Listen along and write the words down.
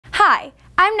Hi,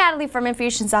 I'm Natalie from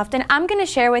Infusionsoft, and I'm going to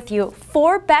share with you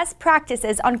 4 best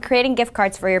practices on creating gift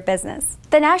cards for your business.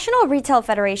 The National Retail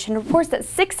Federation reports that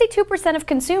 62% of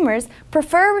consumers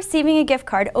prefer receiving a gift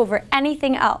card over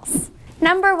anything else.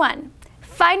 Number 1,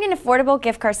 find an affordable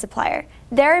gift card supplier.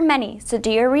 There are many, so do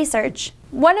your research.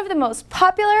 One of the most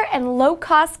popular and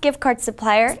low-cost gift card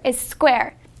supplier is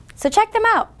Square, so check them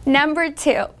out. Number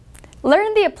 2,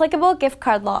 learn the applicable gift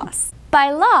card laws.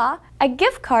 By law, a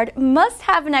gift card must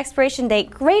have an expiration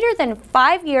date greater than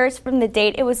 5 years from the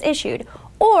date it was issued,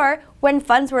 or when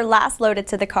funds were last loaded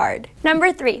to the card.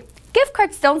 Number 3, gift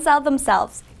cards don't sell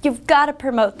themselves. You've got to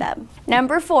promote them.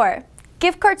 Number 4,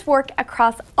 gift cards work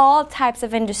across all types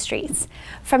of industries,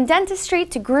 from dentistry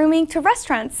to grooming to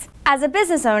restaurants. As a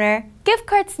business owner, gift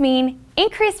cards mean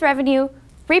increased revenue,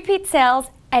 repeat sales,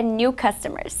 and new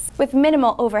customers with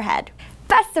minimal overhead.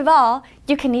 Best of all,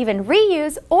 you can even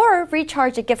reuse or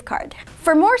recharge a gift card.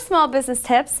 For more small business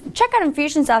tips, check out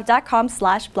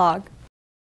Infusionsoft.com/blog.